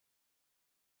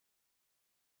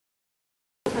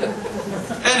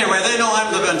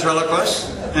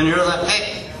ventriloquist, and you're the,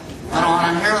 hey, I don't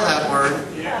want to hear that word.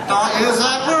 Don't use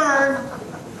that word.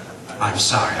 I'm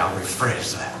sorry, I'll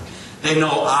rephrase that. They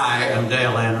know I am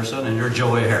Dale Anderson and you're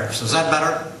Joey Harris. Is that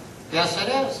better? Yes, it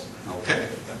is. Okay.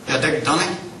 You dig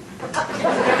dummy?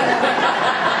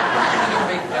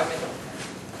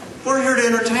 We're here to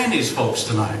entertain these folks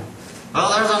tonight. Well,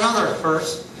 there's another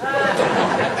first.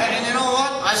 And you know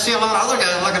what? I see a lot of other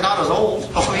guys looking out as old.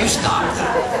 Oh, you stop.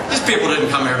 These people didn't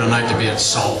come here tonight to be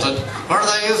insulted. Where do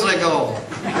they usually go?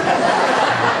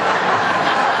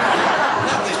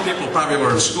 These people probably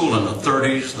were in school in the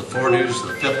 30s, the 40s,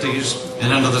 the 50s,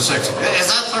 and into the 60s. Is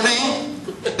that their name?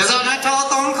 Is that my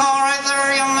telephone call right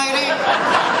there, young lady?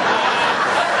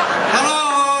 Hello?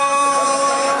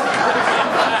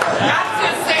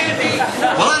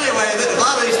 Well, anyway, a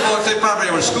lot of these folks, they probably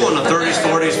were in school in the 30s,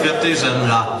 40s, 50s, and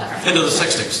into the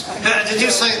 60s. Did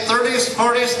you say 30s,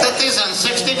 40s, 50s, and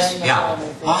 60s? Yeah.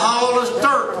 Well, how old is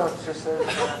Dirt?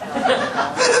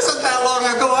 It isn't that long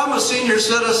ago. I'm a senior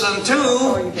citizen,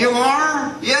 too. You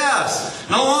are? Yes.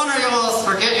 No wonder you'll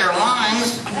forget your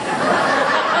lines.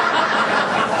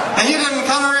 And you didn't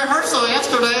come to rehearsal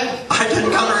yesterday. I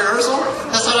didn't come to rehearsal?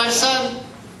 That's what I said.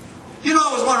 You know,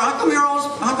 I was wondering, how come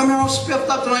you're all spiffed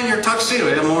up tonight in your tuxedo?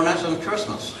 You haven't worn that since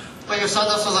Christmas. Well, you said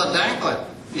this was a banquet.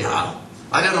 Yeah.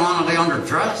 I didn't want to be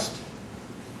underdressed.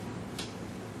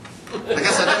 I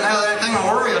guess I didn't have anything to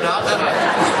worry about, did I?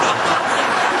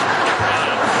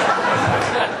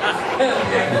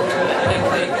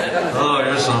 Oh,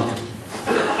 here's something.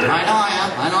 I know I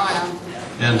am.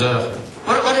 And,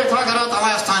 what did you talk about the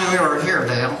last time we were here,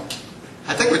 Dale?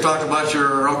 I think we talked about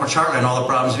your Uncle Charlie and all the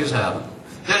problems he's having.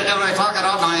 Didn't we talk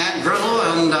about my Aunt Grizzle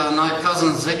and my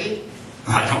cousin Ziggy?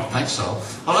 I don't think so.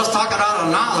 Well, let's talk about them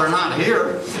now. They're not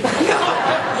here.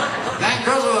 Aunt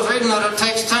Grizzle was reading that it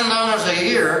takes $10 a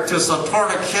year to support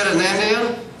a kid in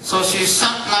India, so she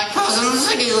sent my cousin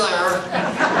Ziggy there.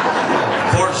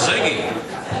 Poor Ziggy.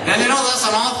 And you know, that's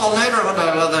an awful neighborhood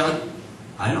I live in.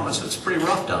 I know, it's pretty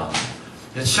rough down there.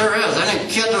 It sure is. Any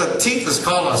kid with teeth is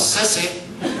called a sissy.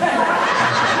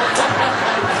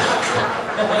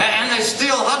 And they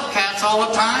steal hubcaps all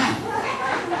the time.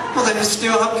 Well, they just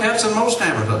steal hubcaps in most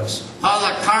neighborhoods. Oh,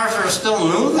 the cars are still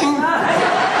moving?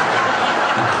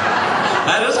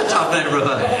 That is a tough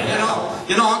neighborhood.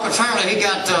 You know, Uncle Charlie, he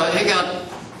got,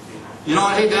 you know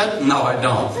what he did? No, I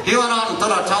don't. He went out and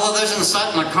put a television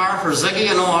set in a car for Ziggy,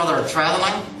 you know, while they're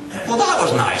traveling. Well, that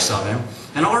was nice of him.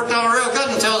 And it worked out real good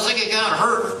until Ziggy got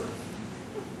hurt.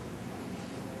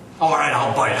 All right,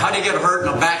 I'll bite. How do you get hurt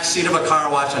in the back seat of a car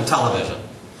watching television?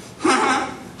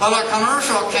 Well, a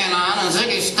commercial came on and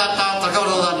Ziggy stepped out to go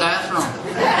to the bathroom.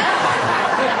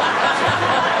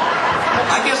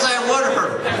 I guess that would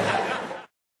hurt.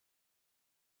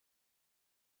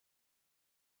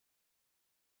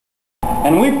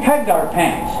 And we pegged our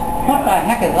pants. What the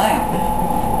heck is that?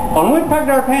 When we pegged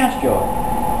our pants, Joe,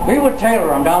 we would tailor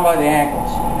them down by the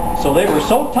ankles. So they were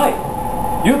so tight,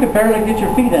 you could barely get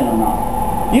your feet in them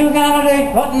now. You got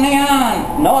it, putting me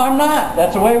on. No, I'm not.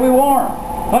 That's the way we wore them.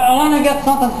 But I want to get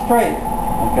something straight.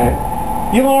 Okay.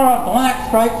 You wore a black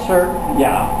striped shirt.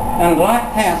 Yeah. And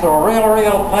black pants that were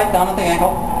real tight down at the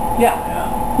ankle. Yeah.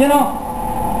 You know,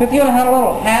 if you'd have had a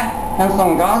little hat and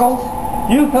some goggles,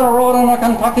 you could have rode in a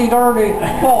Kentucky Derby.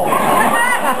 Oh.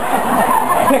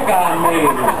 Pick on me.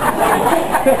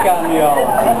 Pick on me all.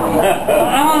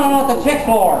 I want to know what the chicks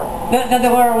wore. Did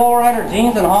they wear lowrider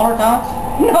jeans and halter tops?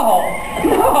 No.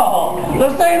 The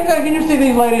same thing. Can you see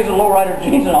these ladies in lowrider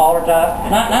jeans and halter tops?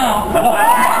 Not now.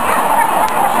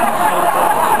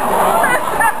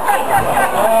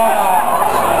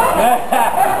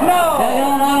 No. You know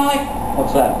what I like?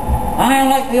 What's that? I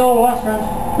like the old westerns.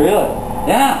 Really?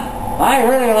 Yeah. I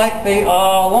really like the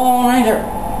Lone Ranger.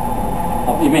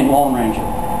 Oh, you mean Lone Ranger?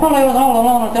 Well, they was all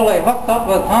alone until they hooked up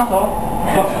with Tonto.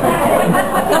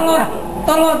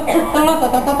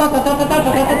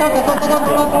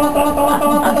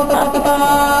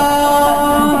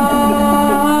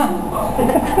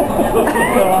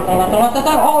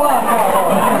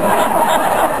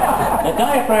 The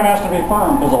diaphragm has to be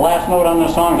firm because the last note on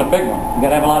this song is a big one. You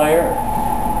gotta have a lot of air.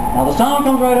 Now the sound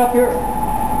comes right up here,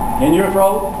 in your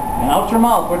throat, and out your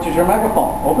mouth, which is your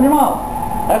megaphone. Open your mouth.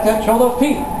 That's it. Show those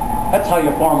teeth. That's how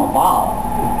you form a vowel.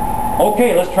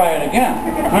 Okay, let's try it again.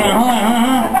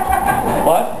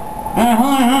 What?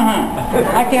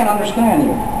 I can't understand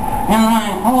you. Oh,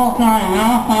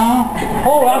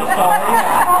 I'm sorry.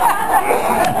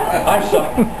 I'm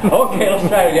sorry. Okay, let's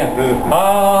try it again.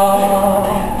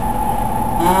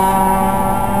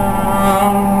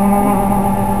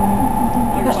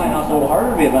 I guess I know it's a little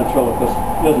harder to be a ventriloquist,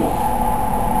 isn't it?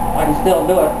 I can still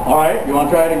do it. All right, you want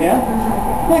to try it again?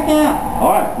 Heck yeah.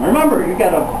 All right, remember, you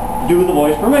got to do the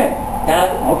voice for me. Got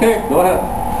it? Okay, go ahead.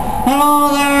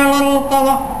 Hello there, little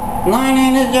fella. My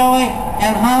name is Joey,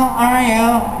 and how are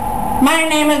you? My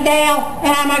name is Dale,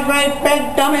 and I'm a great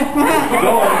big dummy.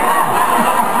 Joey.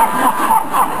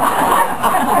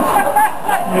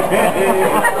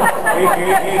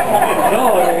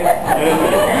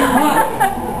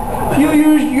 You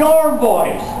used your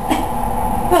voice.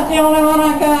 That's the only one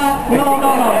I got.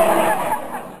 No.